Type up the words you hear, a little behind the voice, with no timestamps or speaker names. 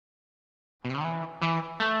Welcome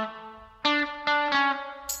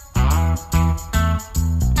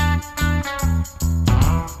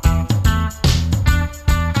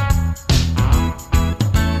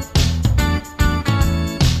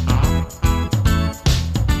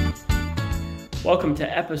to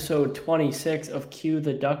episode 26 of Cue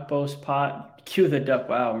the Duck Boats Cue the Duck.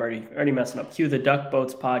 Wow, I'm already messing up. Cue the Duck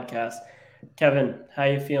Boats podcast. Kevin, how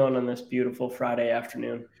you feeling on this beautiful Friday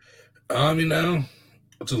afternoon?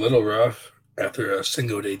 It's a little rough after a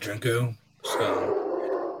single day drinko.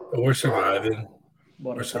 But we're surviving.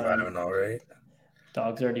 What We're a time. surviving all right.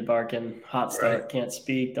 Dog's already barking. Hot Right. start. Can't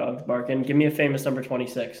speak. Dog's barking. Give me a famous number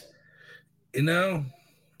 26. You know,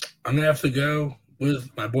 I'm gonna have to go with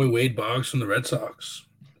my boy Wade Boggs from the Red Sox.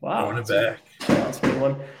 Wow, Going it back. that's a good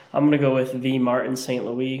one. I'm going to go with the Martin St.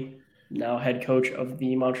 Louis, now head coach of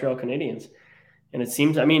the Montreal Canadiens. And it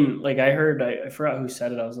seems, I heard, I forgot who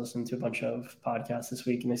said it. I was listening to a bunch of podcasts this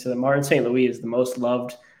week, and they said that Martin St. Louis is the most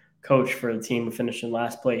loved coach for the team to finish in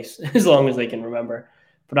last place as long as they can remember.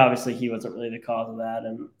 But obviously, he wasn't really the cause of that.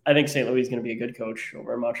 And I think St. Louis is going to be a good coach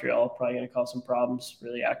over in Montreal. Probably going to cause some problems,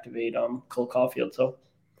 really activate Cole Caulfield. So,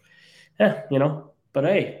 But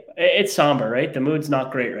hey, it's somber, right? The mood's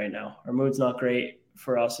not great right now. Our mood's not great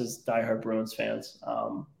for us as diehard Bruins fans.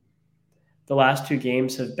 The last two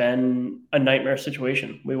games have been a nightmare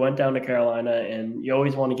situation. We went down to Carolina, and you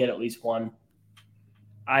always want to get at least one.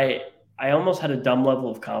 I almost had a dumb level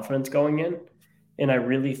of confidence going in, and I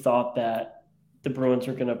really thought that the Bruins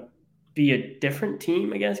were going to be a different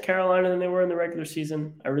team against Carolina than they were in the regular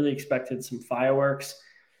season. I really expected some fireworks,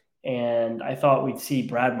 and I thought we'd see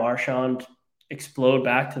Brad Marchand explode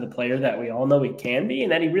back to the player that we all know he can be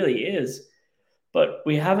and that he really is. But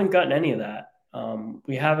we haven't gotten any of that.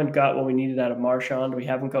 We haven't got what we needed out of Marchand. We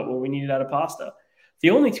haven't got what we needed out of Pasta. The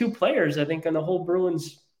only two players, I think, on the whole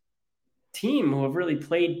Bruins team who have really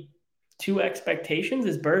played to expectations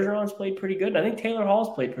is Bergeron's played pretty good. And I think Taylor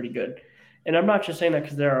Hall's played pretty good. And I'm not just saying that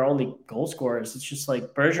because they're our only goal scorers. It's just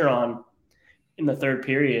like Bergeron in the third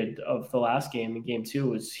period of the last game in game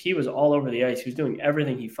two he was all over the ice. He was doing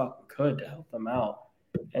everything he fucking could to help them out.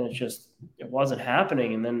 And it wasn't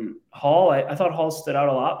happening. And then Hall, I thought Hall stood out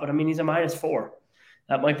a lot, but I mean, he's a -4.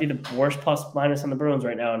 That might be the worst plus minus on the Bruins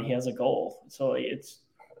right now, and he has a goal. So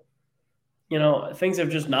things have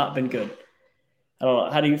just not been good. I don't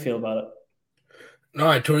know. How do you feel about it? No,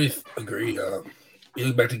 I totally agree. You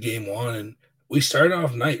look back to game one, and we started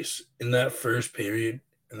off nice in that first period,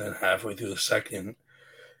 and then halfway through the second,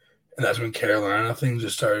 and that's when Carolina things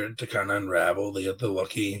just started to kind of unravel. They got the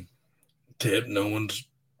lucky tip. No one's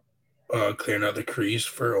clearing out the crease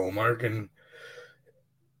for Ullmark, and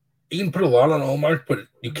you can put a lot on Ullmark, but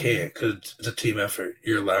you can't because it's a team effort.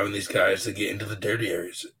 You're allowing these guys to get into the dirty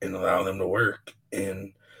areas and allowing them to work,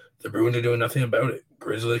 and the Bruins are doing nothing about it.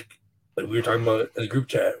 Grizzly, like we were talking about in the group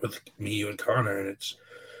chat with me, you, and Connor, and it's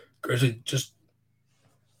Grizzly just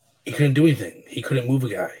he couldn't do anything. He couldn't move a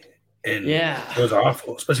guy, and Yeah. it was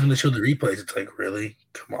awful. Especially when they showed the replays, it's like, really,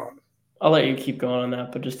 come on. I'll let you keep going on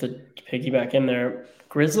that, but just to piggyback in there,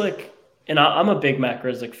 Grzelcyk, and I'm a big Matt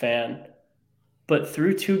Grzelcyk fan, but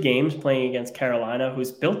through two games playing against Carolina,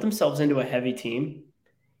 who's built themselves into a heavy team,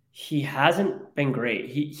 he hasn't been great.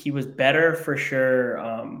 He was better for sure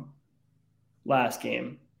last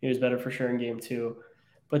game. He was better for sure in game two.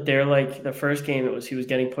 But they're like the first game, he was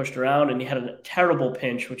getting pushed around and he had a terrible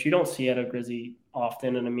pinch, which you don't see out of Grizzly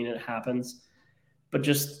often. And I mean, it happens. But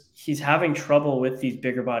just he's having trouble with these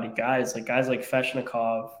bigger body guys like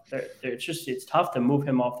Svechnikov. It's tough to move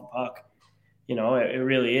him off the puck. It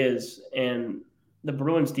really is. And the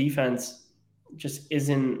Bruins defense just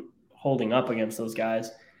isn't holding up against those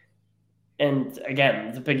guys. And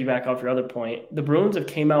again, to piggyback off your other point, the Bruins have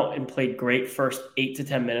came out and played great first 8 to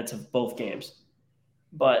 10 minutes of both games.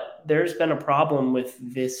 But there's been a problem with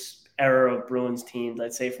this era of Bruins teams,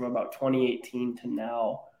 I'd say from about 2018 to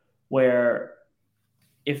now, where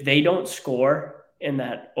if they don't score in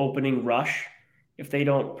that opening rush, if they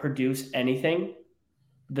don't produce anything,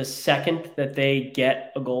 the second that they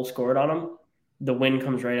get a goal scored on them, the win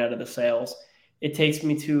comes right out of the sails. It takes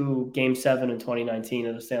me to Game 7 in 2019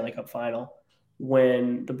 of the Stanley Cup Final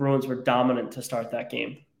when the Bruins were dominant to start that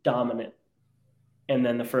game. Dominant. And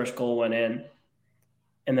then the first goal went in.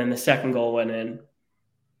 And then the second goal went in.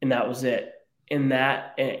 And that was it. And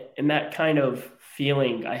that kind of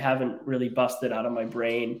feeling I haven't really busted out of my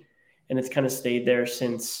brain. And it's kind of stayed there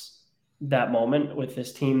since that moment with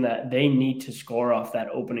this team that they need to score off that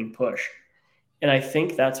opening push. And I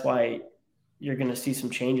think that's why you're going to see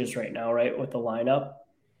some changes right now, right, with the lineup.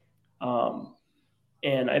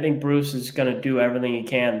 And I think Bruce is going to do everything he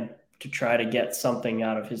can to try to get something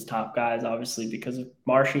out of his top guys, obviously, because if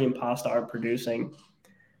Marshy and Pasta aren't producing,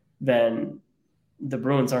 then the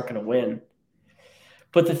Bruins aren't going to win.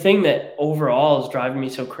 But the thing that overall is driving me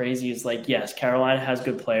so crazy is like, yes, Carolina has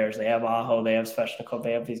good players. They have Aho, they have Svechnikov,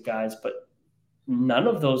 they have these guys, but none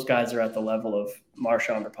of those guys are at the level of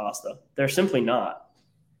Marchand or Pasta. They're simply not.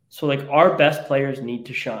 So, like, our best players need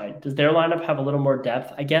to shine. Does their lineup have a little more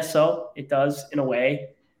depth? I guess so. It does in a way,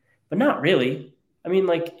 but not really. I mean,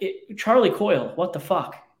 like, Charlie Coyle, what the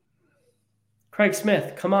fuck? Craig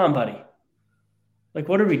Smith, come on, buddy. Like,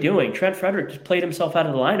 what are we doing? Trent Frederick just played himself out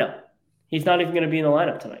of the lineup. He's not even going to be in the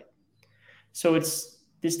lineup tonight. So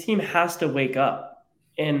this team has to wake up.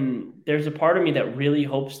 And there's a part of me that really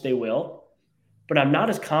hopes they will, but I'm not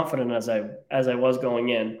as confident as I was going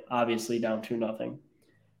in, obviously down 2-0.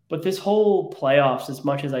 But this whole playoffs, as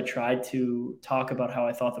much as I tried to talk about how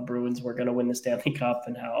I thought the Bruins were going to win the Stanley Cup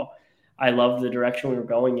and how I loved the direction we were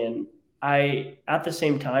going in, at the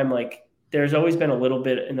same time, like, there's always been a little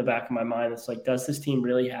bit in the back of my mind that's like, does this team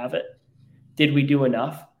really have it? Did we do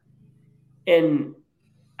enough? And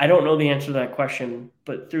I don't know the answer to that question,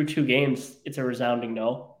 but through 2 games, it's a resounding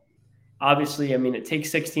no. Obviously, I mean, it takes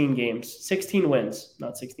 16 games, 16 wins,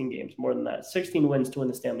 not 16 games, more than that, 16 wins to win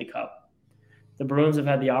the Stanley Cup. The Bruins have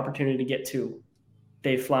had the opportunity to get 2.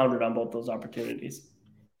 They floundered on both those opportunities.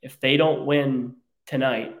 If they don't win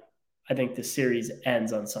tonight, I think the series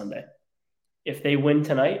ends on Sunday. If they win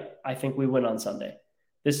tonight, I think we win on Sunday.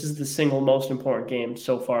 This is the single most important game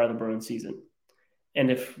so far of the Bruins season. And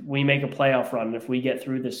if we make a playoff run, if we get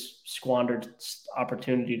through this squandered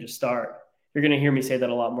opportunity to start, you're going to hear me say that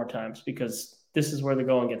a lot more times because this is where the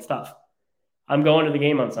going gets tough. I'm going to the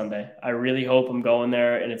game on Sunday. I really hope I'm going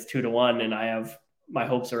there and it's 2-1 and my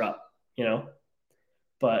hopes are up, you know.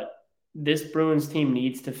 But this Bruins team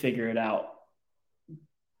needs to figure it out.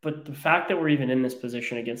 But the fact that we're even in this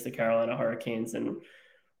position against the Carolina Hurricanes and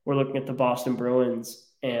we're looking at the Boston Bruins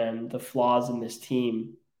and the flaws in this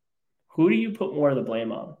team, who do you put more of the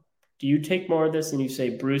blame on? Do you take more of this and you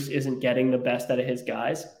say Bruce isn't getting the best out of his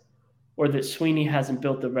guys, or that Sweeney hasn't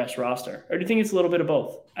built the best roster? Or do you think it's a little bit of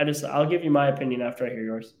both? I'll give you my opinion after I hear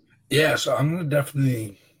yours. Yeah, so I'm going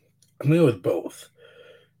to go with both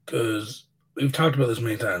because we've talked about this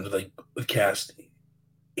many times, like with Cassidy.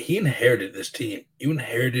 He inherited this team. You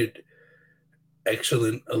inherited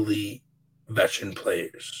excellent, elite, veteran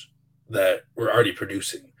players that were already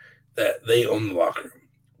producing, that they own the locker room.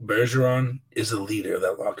 Bergeron is the leader of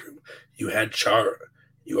that locker room. You had Chara.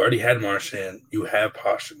 You already had Marchand. You have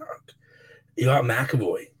Pastrnak. You got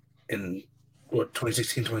McAvoy in,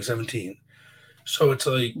 2016, 2017. So it's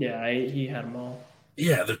like... Yeah, he had them all.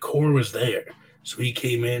 Yeah, the core was there. So he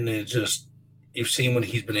came in and just... You've seen what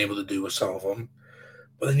he's been able to do with some of them.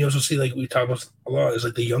 But then you also see, like we talk about a lot, is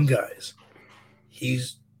like the young guys.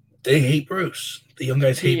 They hate Bruce. The young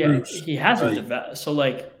guys hate Bruce. He hasn't developed. So,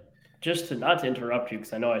 like, just not to interrupt you,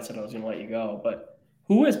 because I know I said I was going to let you go, but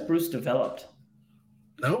who has Bruce developed?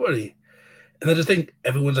 Nobody. And I just think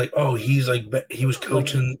everyone's like, oh, he was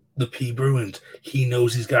coaching the P Bruins. He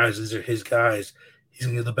knows these guys. These are his guys. He's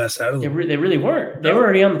going to get the best out of them. They really weren't. They were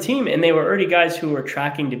already on the team, and they were already guys who were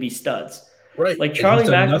tracking to be studs. Right. Like Charlie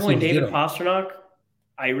McAvoy and David Pastrnak,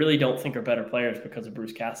 I really don't think are better players because of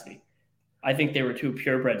Bruce Cassidy. I think they were 2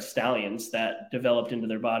 purebred stallions that developed into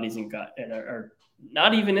their bodies and are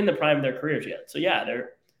not even in the prime of their careers yet. So yeah,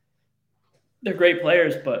 they're great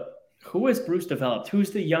players, but who has Bruce developed?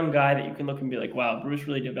 Who's the young guy that you can look and be like, wow, Bruce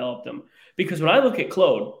really developed them? Because when I look at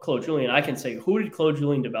Claude Julien, I can say, who did Claude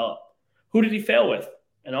Julien develop? Who did he fail with?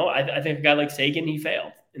 You know, I think a guy like Sagan, he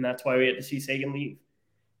failed, and that's why we had to see Sagan leave.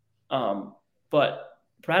 But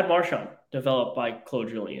Brad Marchand, developed by Claude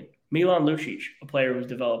Julien. Milan Lucic, a player who was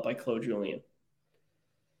developed by Claude Julien.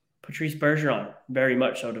 Patrice Bergeron, very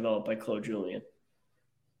much so developed by Claude Julien.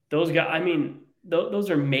 Those guys, I mean, those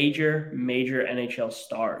are major NHL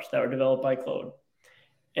stars that were developed by Claude.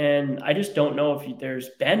 And I just don't know if there's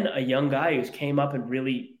been a young guy who's came up and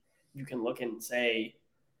really, you can look and say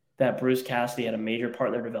that Bruce Cassidy had a major part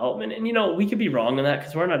in their development. And, you know, we could be wrong on that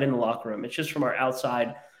because we're not in the locker room. It's just from our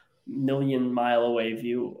outside million-mile away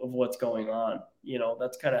view of what's going on. You know,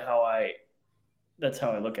 that's kind of how I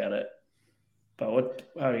look at it. But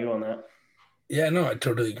how are you on that? Yeah, no, I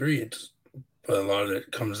totally agree. But a lot of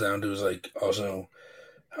it comes down to is like also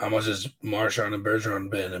how much has Marchand and Bergeron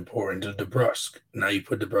been important to DeBrusk? Now you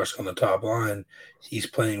put DeBrusk on the top line. He's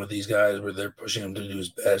playing with these guys where they're pushing him to do his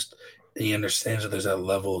best. And he understands that there's that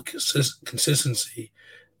level of consistency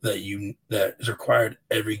that is required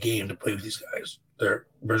every game to play with these guys.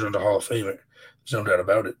 Bergeron's a Hall of Famer. There's no doubt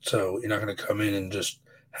about it. So you're not going to come in and just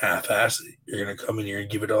half-ass it. You're going to come in here and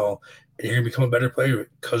give it all and you're going to become a better player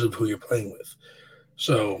because of who you're playing with.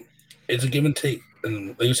 So it's a give and take. And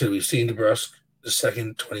like you said, we've seen DeBrusque the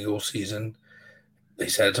second 20-goal season.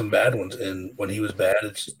 He's had some bad ones, and when he was bad,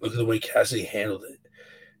 it's look at the way Cassidy handled it.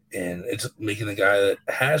 And it's making the guy that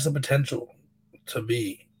has the potential to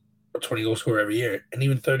be a 20-goal scorer every year and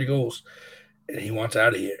even 30 goals, and he wants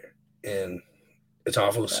out of here. And it's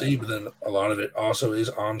awful to see, but then a lot of it also is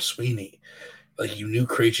on Sweeney. Like, you knew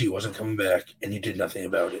Krejci wasn't coming back, and you did nothing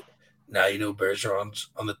about it. Now you know Bergeron's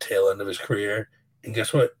on the tail end of his career, and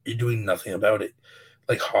guess what? You're doing nothing about it.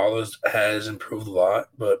 Like, Hollis has improved a lot,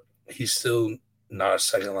 but he's still not a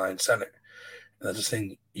second-line center. And that's the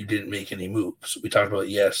thing. You didn't make any moves. We talked about,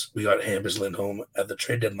 yes, we got Hampus Lindholm at the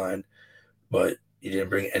trade deadline, but you didn't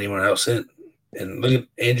bring anyone else in. And look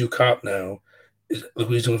at Andrew Kopp now. Look what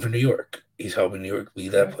he's doing for New York. He's helping New York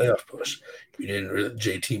lead that playoff push. You didn't really,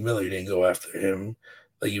 JT Miller, you didn't go after him.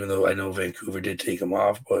 Like, even though I know Vancouver did take him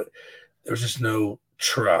off, but there was just no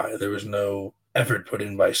try. There was no effort put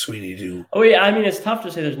in by Sweeney to. Oh yeah, I mean, it's tough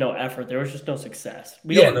to say there's no effort. There was just no success.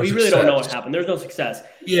 We really don't know what happened. There's no success.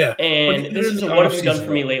 Yeah, and this is a what have you done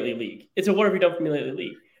for me lately league. It's a what have you done for me lately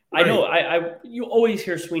league. Right. I know you always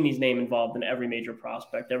hear Sweeney's name involved in every major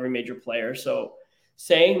prospect, every major player. So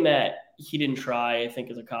saying that he didn't try, I think,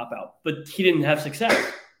 is a cop out. But he didn't have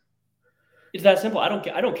success. It's that simple. I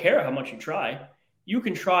don't care how much you try. You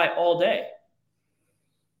can try all day.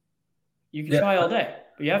 You can try all day,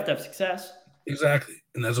 but you have to have success. Exactly.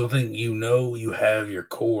 And that's the thing. You know you have your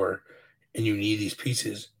core and you need these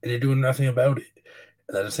pieces, and you're doing nothing about it.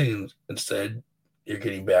 And that's the thing. Instead, you're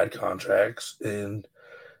getting bad contracts, and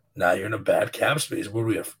now you're in a bad cap space. What do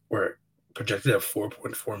we have? We're projected at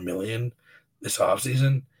 $4.4 million this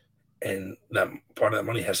offseason, and that part of that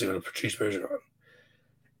money has to go to Patrice Bergeron.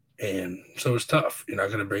 And so it's tough. You're not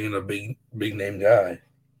going to bring in a big name guy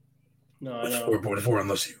with 4.4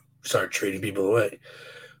 unless you start trading people away.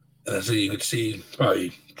 And so you could see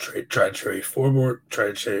probably try to trade Forbort,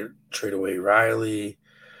 try to trade away Riley.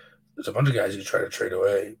 There's a bunch of guys you try to trade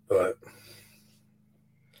away, but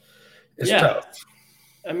it's tough.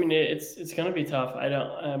 I mean, it's going to be tough.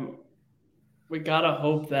 We got to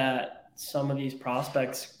hope that some of these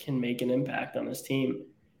prospects can make an impact on this team.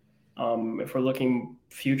 If we're looking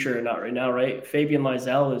future, not right now, right? Fabian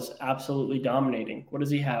Lysell is absolutely dominating. What does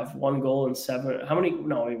he have? 1 goal and 7. How many?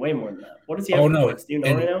 No, way more than that. What does he have for points? Do you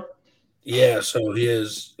know right now? Yeah, so he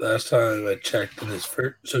is. Last time I checked in his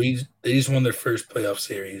first, they just won their first playoff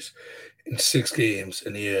series in 6 games,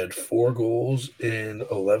 and he had 4 goals and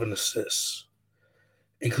 11 assists,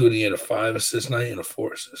 including he had a 5 assist night and a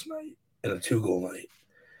 4 assist night and a 2 goal night.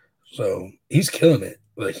 So he's killing it.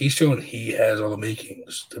 Like, he's showing he has all the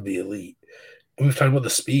makings to be elite. And we've talked about the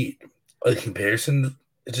speed. Like, comparison,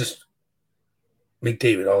 it's just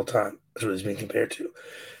McDavid all the time. That's what he's being compared to.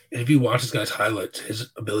 And if you watch this guy's highlights,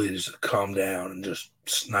 his ability to just calm down and just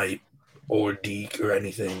snipe or deke or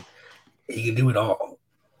anything, he can do it all.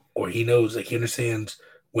 Or he knows, like, he understands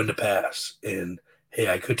when to pass. And, hey,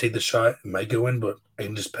 I could take the shot. It might go in, but I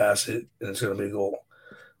can just pass it, and it's going to be a goal.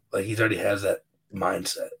 Like, he already has that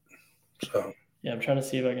mindset. So yeah, I'm trying to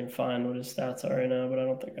see if I can find what his stats are right now, but I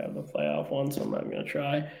don't think I have the playoff one, so I'm not going to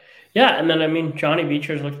try. Yeah, and then, I mean, Johnny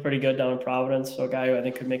Beecher's looked pretty good down in Providence, so a guy who I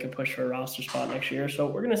think could make a push for a roster spot next year. So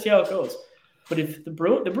we're going to see how it goes. But if the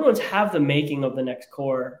Bruins have the making of the next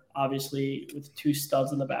core, obviously with 2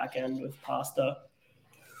 studs in the back end with Pasta.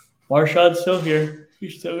 Marchand's still here.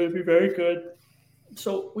 He's still going to be very good.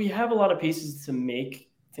 So we have a lot of pieces to make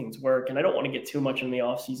things work. And I don't want to get too much in the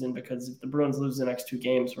offseason because if the Bruins lose the next 2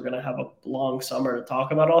 games, we're going to have a long summer to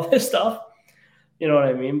talk about all this stuff. You know what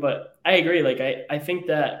I mean? But I agree. Like, I think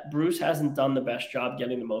that Bruce hasn't done the best job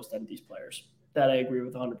getting the most out of these players. That I agree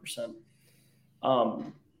with 100%.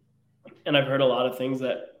 And I've heard a lot of things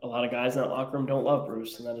that a lot of guys in that locker room don't love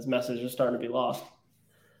Bruce and that his message is starting to be lost.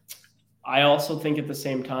 I also think at the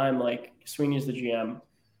same time, like, Sweeney's the GM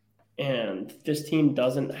and this team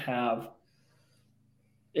doesn't have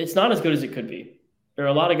 – it's not as good as it could be. There are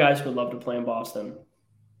a lot of guys who would love to play in Boston.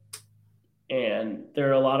 And there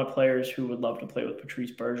are a lot of players who would love to play with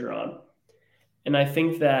Patrice Bergeron. And I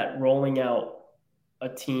think that rolling out a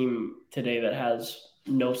team today that has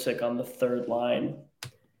Nosek on the 3rd line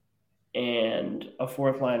and a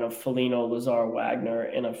 4th line of Foligno, Lazar, Wagner,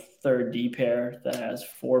 and a 3rd D pair that has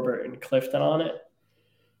Forbort and Clifton on it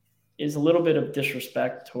is a little bit of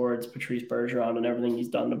disrespect towards Patrice Bergeron and everything he's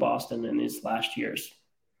done to Boston in his last years.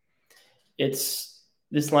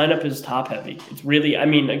 This lineup is top heavy. It's really, I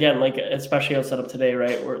mean, again, like, especially how it's set up today,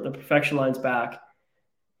 right? Where the perfection line's back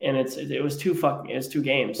and it was 2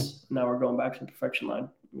 games. Now we're going back to the perfection line.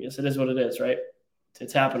 Yes, it is what it is, right?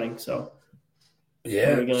 It's happening. So What are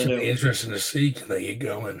Yeah, we it gonna should be do? interesting to see. Can they get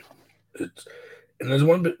going? It's, and there's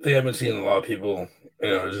one thing I've been seeing a lot of people,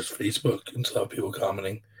 just Facebook and stuff, people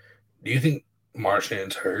commenting. Do you think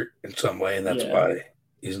Marchand's hurt in some way, and that's Yeah. why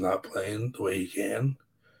he's not playing the way he can?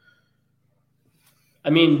 I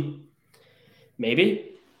mean, maybe.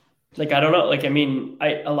 Like I don't know. Like I mean,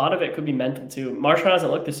 a lot of it could be mental too. Marshall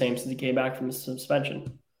hasn't looked the same since he came back from the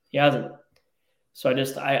suspension. He hasn't. So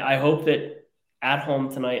I hope that at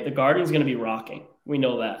home tonight, the Garden's going to be rocking. We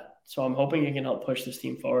know that. So I'm hoping it can help push this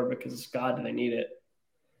team forward because God, do they need it.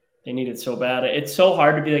 They need it so bad. It's so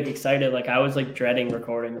hard to be like excited. Like I was like dreading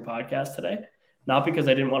recording the podcast today, not because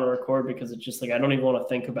I didn't want to record, because it's just like I don't even want to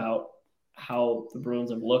think about how the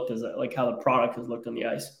Bruins have looked, as like how the product has looked on the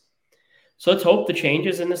ice. So let's hope the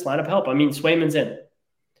changes in this lineup help. I mean, Swayman's in.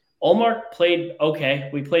 Olmark played okay.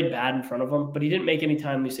 We played bad in front of him, but he didn't make any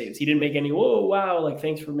timely saves. He didn't make any, whoa, wow, like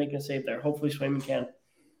thanks for making a save there. Hopefully Swayman can.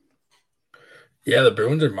 Yeah, the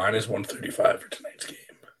Bruins are minus 135 for tonight's game.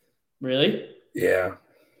 Really? Yeah.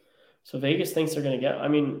 So Vegas thinks they're going to get, I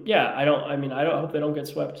mean, yeah, I don't hope they don't get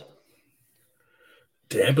swept.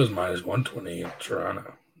 Tampa's minus 120 in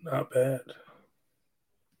Toronto. Not bad.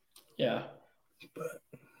 Yeah. But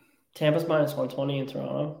Tampa's minus 120 in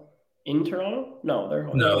Toronto. In Toronto? No,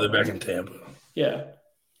 they're back in Tampa. Yeah.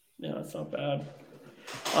 Yeah, that's not bad.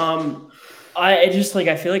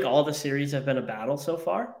 I feel like all the series have been a battle so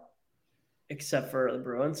far, except for the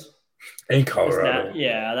Bruins. And Colorado.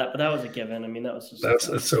 That was a given. I mean, that was just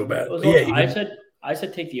that's so bad. I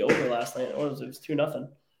said take the over last night. It was 2-0.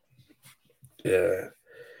 Yeah.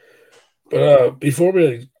 But before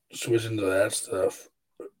we switch into that stuff,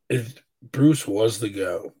 if Bruce was the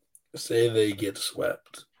go, say they get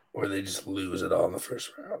swept or they just lose it all in the first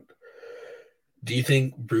round, do you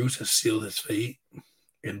think Bruce has sealed his fate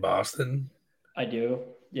in Boston? I do.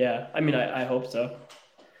 Yeah. I mean, I hope so.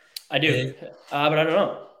 I do. Yeah. But I don't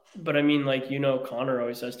know. But I mean, like, Connor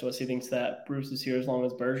always says to us he thinks that Bruce is here as long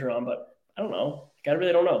as Bergeron, but I don't know. I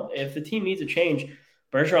really don't know. If the team needs a change,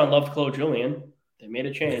 Bergeron loved Claude Julien. They made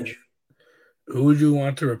a change. Yeah. Who would you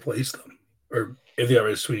want to replace them? Or if they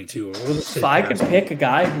already Sweeney too? If I could pick a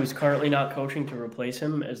guy who's currently not coaching to replace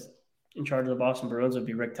him as in charge of the Boston Bruins, would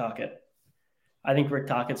be Rick Tocchet. I think Rick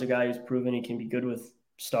Tockett's a guy who's proven he can be good with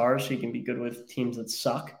stars. He can be good with teams that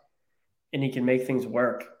suck, and he can make things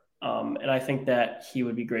work. And I think that he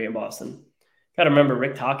would be great in Boston. Got to remember,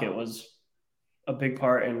 Rick Tocchet was a big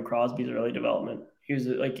part in Crosby's early development. He was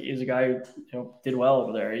a guy who did well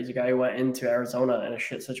over there. He's a guy who went into Arizona in a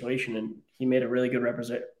shit situation, and he made a really good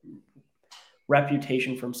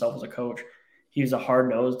reputation for himself as a coach. He was a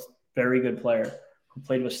hard-nosed, very good player who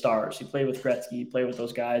played with stars. He played with Gretzky. He played with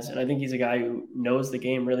those guys, and I think he's a guy who knows the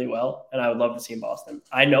game really well, and I would love to see him in Boston.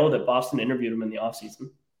 I know that Boston interviewed him in the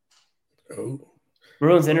offseason. Oh.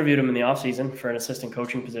 Bruins interviewed him in the offseason for an assistant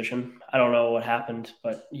coaching position. I don't know what happened,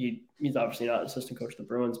 but he's obviously not an assistant coach of the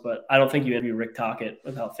Bruins, but I don't think you interview Rick Tocchet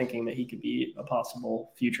without thinking that he could be a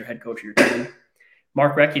possible future head coach of your team.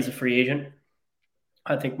 Mark Recchi's a free agent.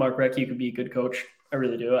 I think Mark Recchi could be a good coach. I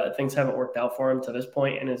really do. Things haven't worked out for him to this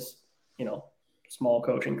point in his, small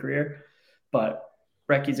coaching career. But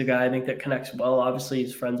Recchi's a guy I think that connects well. Obviously,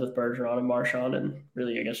 he's friends with Bergeron and Marchand, and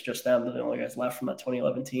really, I guess just them. They're the only guys left from that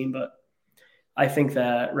 2011 team. But I think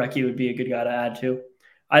that Recchi would be a good guy to add to.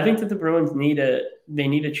 I think that the Bruins need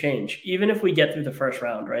a change. Even if we get through the first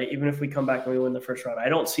round, right? Even if we come back and we win the first round, I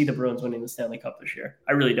don't see the Bruins winning the Stanley Cup this year.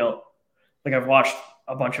 I really don't. Like, I've watched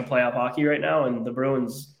a bunch of playoff hockey right now, and the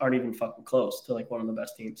Bruins aren't even fucking close to, one of the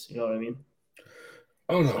best teams. You know what I mean?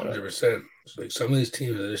 Oh, no, 100%. It's like some of these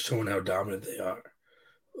teams are just showing how dominant they are.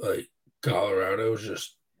 Like, Colorado is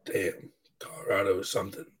just, damn, Colorado is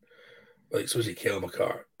something. Like, especially Cale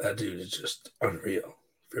Makar. That dude is just unreal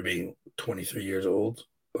for being 23 years old.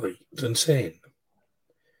 Like, it's insane.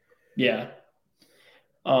 Yeah.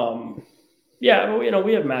 Yeah, but,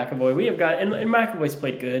 we have McAvoy. We have got, and McAvoy's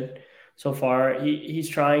played good so far. He's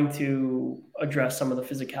trying to address some of the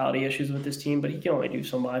physicality issues with this team, but he can only do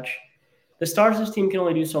so much. The Stars' team can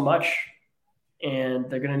only do so much, and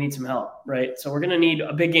they're going to need some help, right? So we're going to need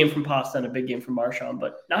a big game from Pasta and a big game from Marchand,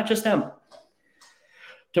 but not just them.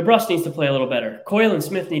 DeBrusk needs to play a little better. Coyle and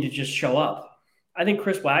Smith need to just show up. I think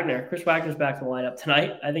Chris Wagner's back in the lineup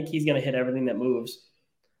tonight. I think he's going to hit everything that moves.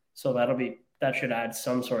 So that should add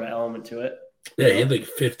some sort of element to it. Yeah, he had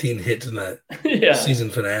 15 hits in that season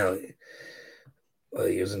finale.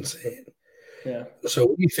 Like, it was insane. Yeah. So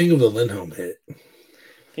what do you think of the Lindholm hit? I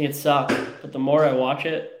think it sucked, but the more I watch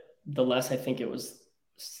it, the less I think it was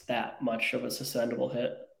that much of a suspendable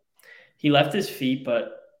hit. He left his feet,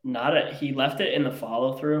 but he left it in the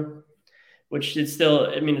follow through, which is still,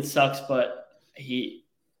 it sucks, but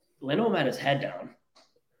Lindholm had his head down.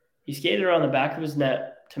 He skated around the back of his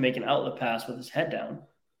net to make an outlet pass with his head down,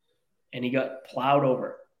 and he got plowed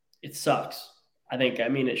over. It sucks.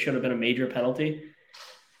 It should have been a major penalty.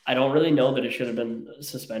 I don't really know that it should have been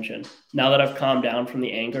suspension. Now that I've calmed down from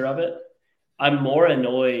the anger of it, I'm more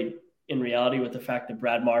annoyed in reality with the fact that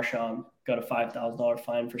Brad Marchand got a $5,000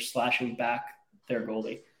 fine for slashing back their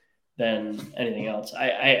goalie than anything else.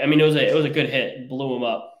 It was a good hit. It blew him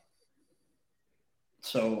up.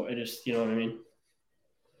 So it just, you know what I mean?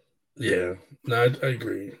 Yeah, no, I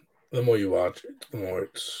agree. The more you watch it, the more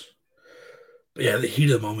it's. But yeah, the heat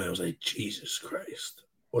of the moment, I was like, Jesus Christ,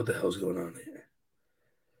 what the hell's going on here?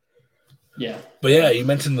 Yeah. But yeah, you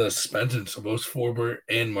mentioned the suspension. So both Forbort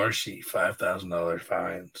and Marshy, $5,000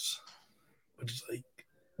 fines, which is like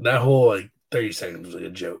that whole 30 seconds was like a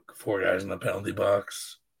joke. 4 guys in the penalty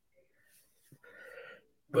box.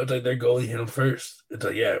 But it's like their goalie hit him first. It's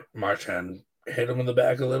like, yeah, Marchand hit him in the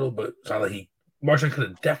back a little, but it's not like Marchand could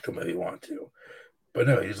have decked him if he wanted to. But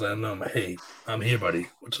no, he's letting them know, hey, I'm here, buddy.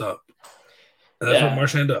 What's up? And that's what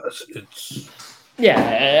Marchand does. I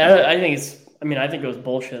think it was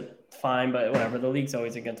bullshit. Fine, but whatever. The league's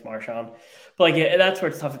always against Marchand. But that's where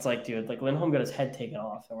it's tough. It's like, dude, Lindholm got his head taken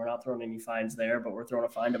off, and we're not throwing any fines there, but we're throwing a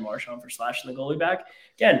fine to Marchand for slashing the goalie back.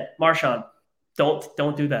 Again, Marchand,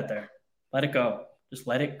 don't do that there. Let it go. Just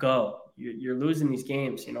let it go. You're losing these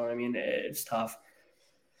games. You know what I mean? It's tough.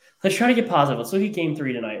 Let's try to get positive. Let's look at game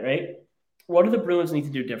 3 tonight, right? What do the Bruins need to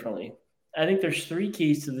do differently? I think there's 3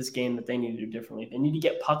 keys to this game that they need to do differently. They need to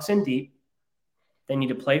get pucks in deep. They need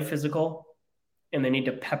to play physical. And they need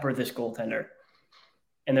to pepper this goaltender.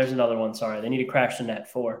 And there's another one, sorry. They need to crash the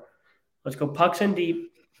net 4. Let's go pucks in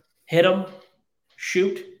deep, hit them,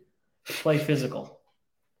 shoot, play physical.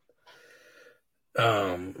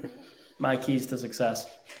 My keys to success.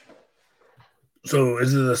 So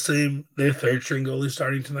is it the same, their third string goalie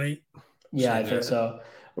starting tonight? Yeah, I think so.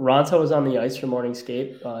 Ronta was on the ice for morning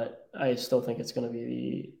skate, but I still think it's going to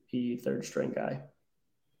be the third string guy.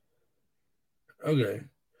 Okay.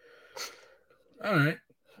 All right.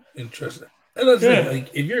 Interesting. And that's it.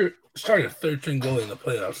 If you're starting a third string goalie in the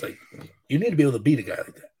playoffs, you need to be able to beat a guy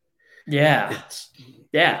like that. Yeah.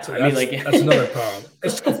 That's another problem.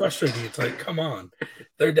 It's so frustrating. It's like, come on.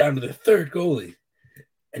 They're down to their third goalie,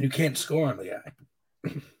 and you can't score on the guy.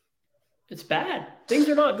 It's bad. Things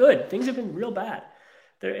are not good. Things have been real bad.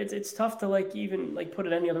 It's tough to even put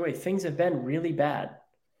it any other way. Things have been really bad.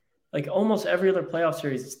 Almost every other playoff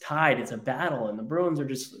series is tied. It's a battle, and the Bruins are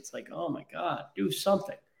just, it's like, oh my God, do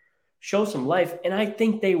something. Show some life, and I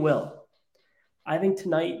think they will. I think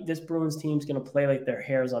tonight this Bruins team is going to play like their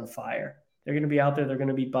hair's on fire. They're going to be out there, they're going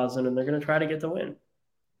to be buzzing, and they're going to try to get the win.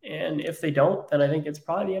 And if they don't, then I think it's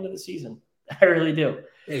probably the end of the season. I really do.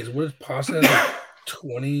 Hey, what is possible?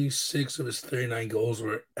 26 of his 39 goals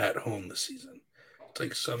were at home this season. It's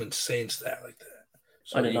like some insane stat like that.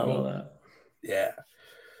 So I did not know that. Yeah.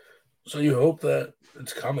 So you hope that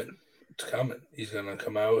it's coming. It's coming. He's going to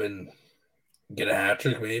come out and get a hat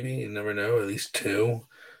trick maybe. You never know. At least 2.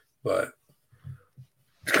 But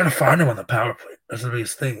it's going to find him on the power play. That's the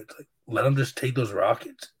biggest thing. It's like, let him just take those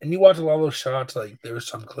rockets. And you watch a lot of those shots. There was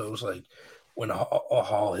some close, when a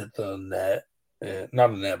Hall hit the net. Not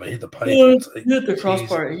the net, but hit the pipe. He hit the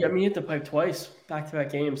crossbar. He hit the pipe twice, back-to-back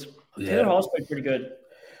games. Taylor Hall's played pretty good.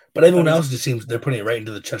 But everyone else just seems they're putting it right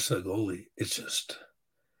into the chest of the goalie. It's just...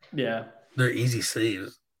 Yeah. They're easy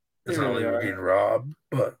saves. It's not like we're getting robbed,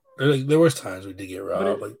 but there was times we did get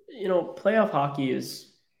robbed. But playoff hockey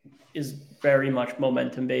is very much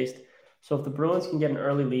momentum based. So if the Bruins can get an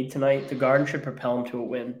early lead tonight, the Garden should propel them to a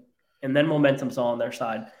win, and then momentum's all on their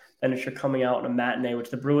side. Then if you're coming out in a matinee, which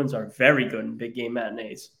the Bruins are very good in big game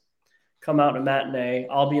matinees, come out in a matinee.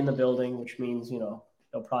 I'll be in the building, which means they'll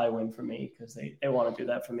probably win for me because they want to do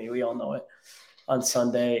that for me. We all know it. On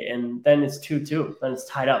Sunday, and then it's 2-2. Then it's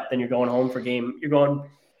tied up. Then you're going home for game. You're going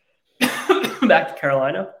back to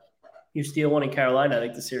Carolina. You steal one in Carolina. I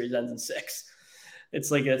think the series ends in 6.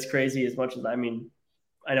 It's crazy as much as I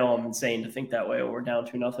know I'm insane to think that way. We're down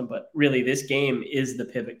 2-0, but really this game is the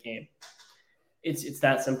pivot game. It's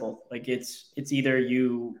that simple. It's either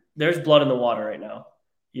there's blood in the water right now.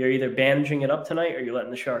 You're either bandaging it up tonight or you're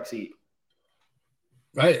letting the Sharks eat.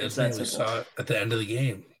 Right. It's that we saw it at the end of the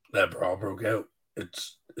game. That brawl broke out.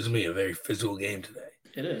 It's going to be a very physical game today.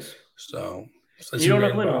 It is. So you don't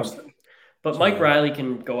have Lindholm. But Mike Riley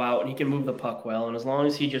can go out and he can move the puck well. And as long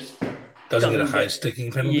as he just doesn't get a high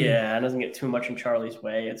sticking penalty. Yeah, and doesn't get too much in Charlie's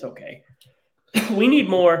way, it's okay. We need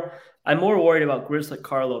more. I'm more worried about Grzelcyk,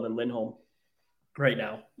 Carlo than Lindholm right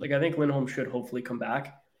now. I think Lindholm should hopefully come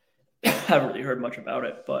back. I haven't really heard much about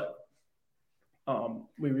it, but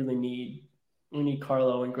we really need We need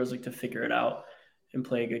Carlo and Grizzly to figure it out and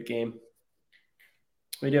play a good game.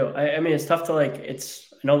 We do. I mean, it's tough to I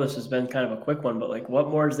know this has been kind of a quick one, but what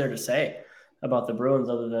more is there to say about the Bruins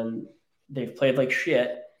other than they've played like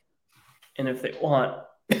shit, and if they want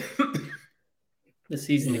the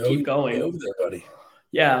season to keep going, over there, buddy.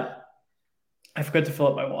 Yeah, I forgot to fill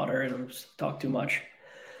up my water and I'm just talk too much.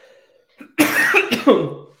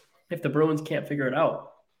 If the Bruins can't figure it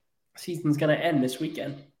out, season's gonna end this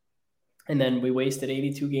weekend, and then we wasted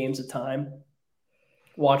 82 games of time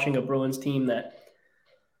watching a Bruins team that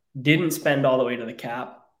didn't spend all the way to the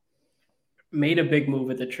cap, made a big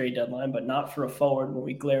move at the trade deadline, but not for a forward when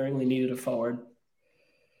we glaringly needed a forward,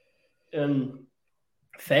 and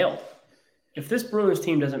failed. If this Bruins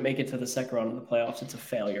team doesn't make it to the second round of the playoffs, it's a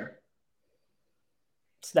failure.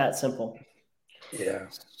 It's that simple. Yeah.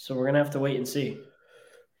 So we're going to have to wait and see.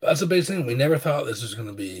 That's the big thing. We never thought this was going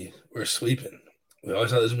to be – we're sweeping. We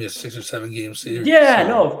always thought this was going to be a 6 or 7 game series. Yeah,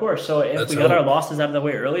 no, of course. So if we got our losses out of the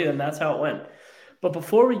way early, then that's how it went. But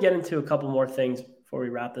before we get into a couple more things, before we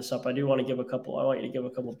wrap this up, I want you to give a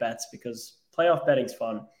couple bets because playoff betting's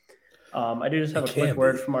fun. I do just have a quick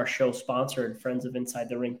word from our show sponsor and friends of Inside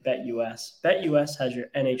the Rink, BetUS. BetUS has your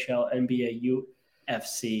NHL, NBA,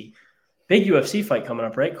 UFC. Big UFC fight coming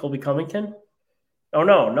up, right? Colby Covington? Oh,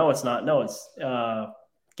 no, it's not. No, it's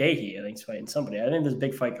Gahey, I think, is fighting somebody. I think there's a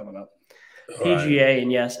big fight coming up. PGA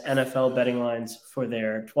and, yes, NFL betting lines for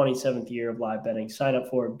their 27th year of live betting. Sign up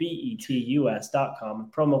for betus.com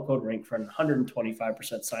with promo code RINK for a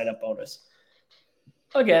 125% sign-up bonus.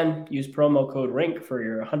 Again, use promo code RINK for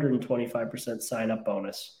your 125% sign-up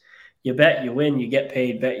bonus. You bet, you win, you get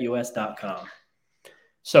paid, betus.com.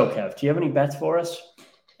 So, Kev, do you have any bets for us?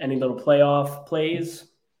 Any little playoff plays?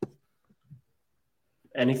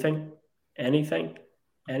 Anything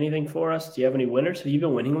for us? Do you have any winners? Have you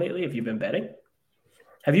been winning lately? Have you been betting?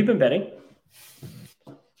 Have you been betting?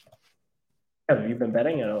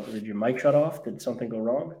 Did your mic shut off? Did something go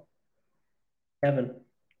wrong? Kevin.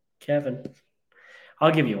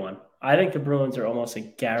 I'll give you one. I think the Bruins are almost a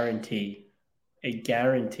guarantee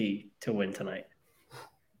to win tonight.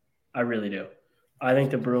 I really do. I think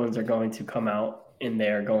the Bruins are going to come out and they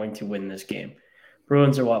are going to win this game.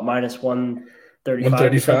 Bruins are what, minus 135?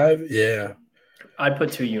 135? Yeah. I'd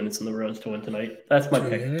put 2 units in the Bruins to win tonight. That's my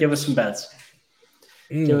pick. Units? Give us some bets.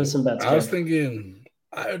 Give us some bets. I was thinking,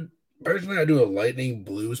 personally, I do a Lightning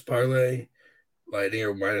Blues parlay. Lightning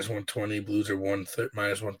are minus 120. Blues are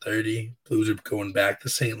minus 130. Blues are going back to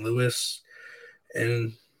St. Louis.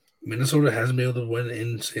 And Minnesota hasn't been able to win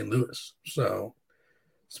in St. Louis. So,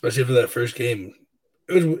 especially for that first game.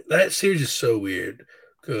 That series is so weird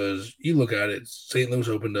because you look at it, St. Louis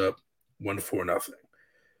opened up 1-4-0.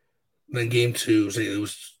 Then game 2, St.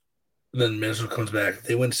 Louis, then Minnesota comes back.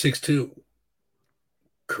 They win 6-2.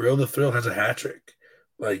 Kirill the Thrill has a hat trick.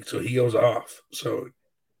 So he goes off. So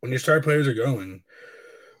when your star players are going,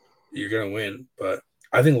 you're going to win. But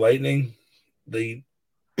I think Lightning, they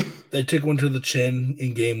took one to the chin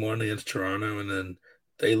in game 1 against Toronto, and then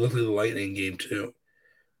they looked like the Lightning in game 2.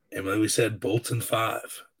 And like we said, Bolts in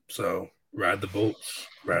 5. So ride the Bolts.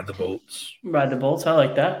 Ride the Bolts. Ride the Bolts. I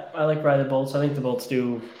like that. I like ride the Bolts. I think the Bolts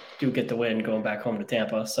do get the win going back home to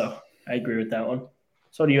Tampa. So I agree with that one.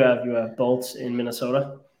 So do you have? You have Bolts in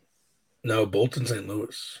Minnesota? No, Bolts in St.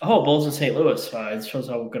 Louis. Oh, Bolts in St. Louis. It shows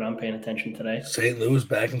how good I'm paying attention today. St. Louis,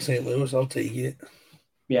 back in St. Louis. I'll take it.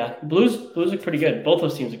 Yeah, Blues look pretty good. Both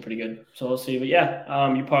those teams look pretty good. So we'll see. But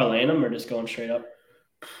yeah, you parlaying them or just going straight up?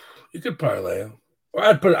 You could parlay them. Or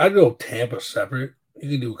I'd go Tampa separate. You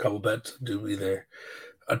can do a couple bets. Do either.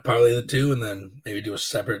 I'd parlay the 2 and then maybe do a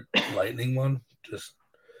separate Lightning one. Just,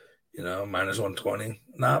 minus 120.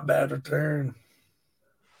 Not bad return.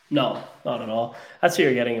 No, not at all. That's what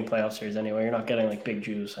you're getting in playoff series anyway. You're not getting big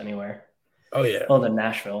juice anywhere. Oh, yeah. Well, then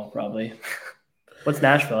Nashville, probably. What's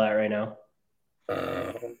Nashville at right now?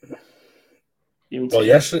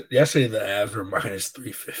 Yesterday the Avs were minus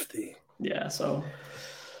 350. Yeah, so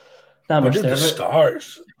not much there.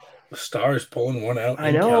 The Stars pulling one out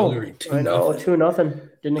in Calgary. 2-0.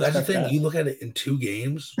 Didn't expect that. That's the thing. You look at it in 2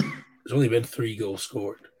 games, there's only been 3 goals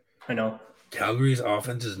scored. I know. Calgary's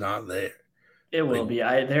offense is not there. It will be.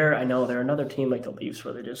 I know they're another team like the Leafs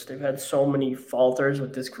where they've had so many falters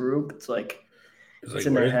with this group. It's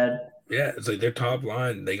in their head. Yeah, it's their top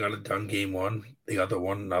line. They got it done game 1. They got the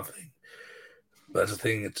 1-0. That's the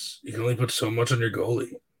thing. You can only put so much on your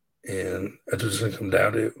goalie, and that's what it's going to come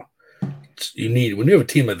down to. When you have a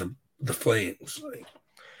team like the Flames,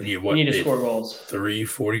 you need to score goals. 3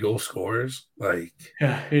 40-goal scorers, on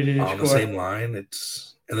the same line.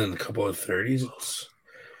 And then a couple of 30s.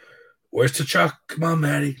 Where's Tkachuk? Come on,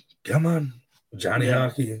 Maddie. Come on, Johnny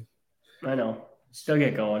Hockey. I know. Still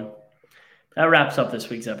get going. That wraps up this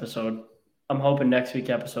week's episode. I'm hoping next week's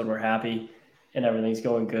episode we're happy and everything's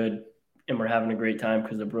going good and we're having a great time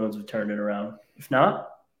because the Bruins have turned it around. If not,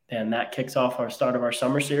 then that kicks off our start of our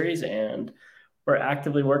summer series, and we're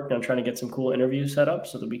actively working on trying to get some cool interviews set up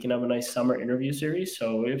so that we can have a nice summer interview series.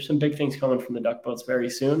 So we have some big things coming from the Duck Boats very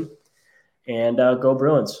soon. And go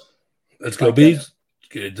Bruins. Let's go, Bees.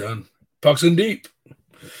 Get it done. Pucks in deep.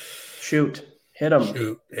 Shoot. Hit them.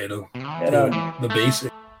 Shoot. Hit them. Hit them. The basics.